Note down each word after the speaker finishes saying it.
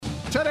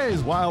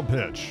Today's Wild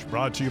Pitch,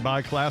 brought to you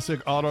by Classic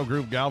Auto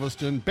Group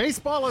Galveston.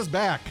 Baseball is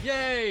back.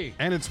 Yay!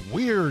 And it's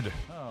weird.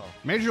 Oh.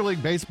 Major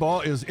League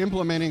Baseball is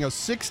implementing a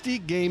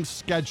 60-game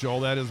schedule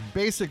that is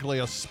basically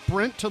a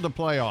sprint to the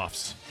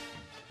playoffs.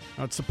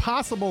 Now, it's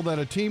possible that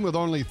a team with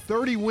only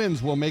 30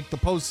 wins will make the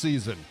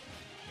postseason.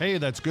 Hey,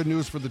 that's good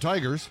news for the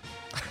Tigers.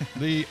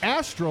 The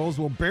Astros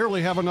will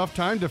barely have enough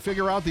time to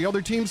figure out the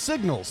other team's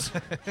signals.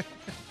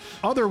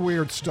 Other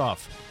weird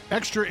stuff.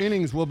 Extra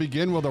innings will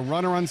begin with a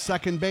runner on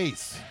second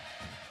base.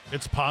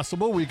 It's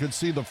possible we could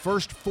see the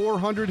first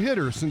 400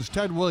 hitter since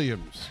Ted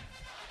Williams.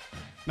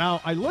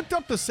 Now, I looked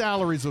up the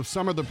salaries of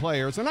some of the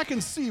players, and I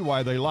can see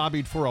why they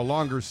lobbied for a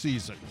longer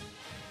season.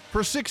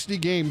 For 60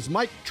 games,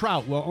 Mike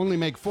Trout will only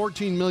make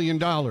 $14 million.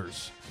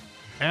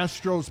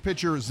 Astros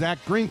pitcher Zach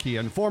Greinke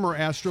and former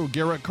Astro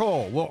Garrett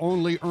Cole will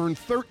only earn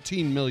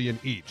 $13 million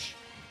each.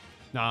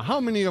 Now, how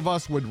many of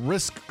us would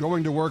risk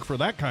going to work for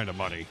that kind of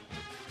money?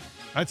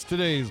 That's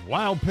today's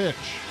Wild Pitch.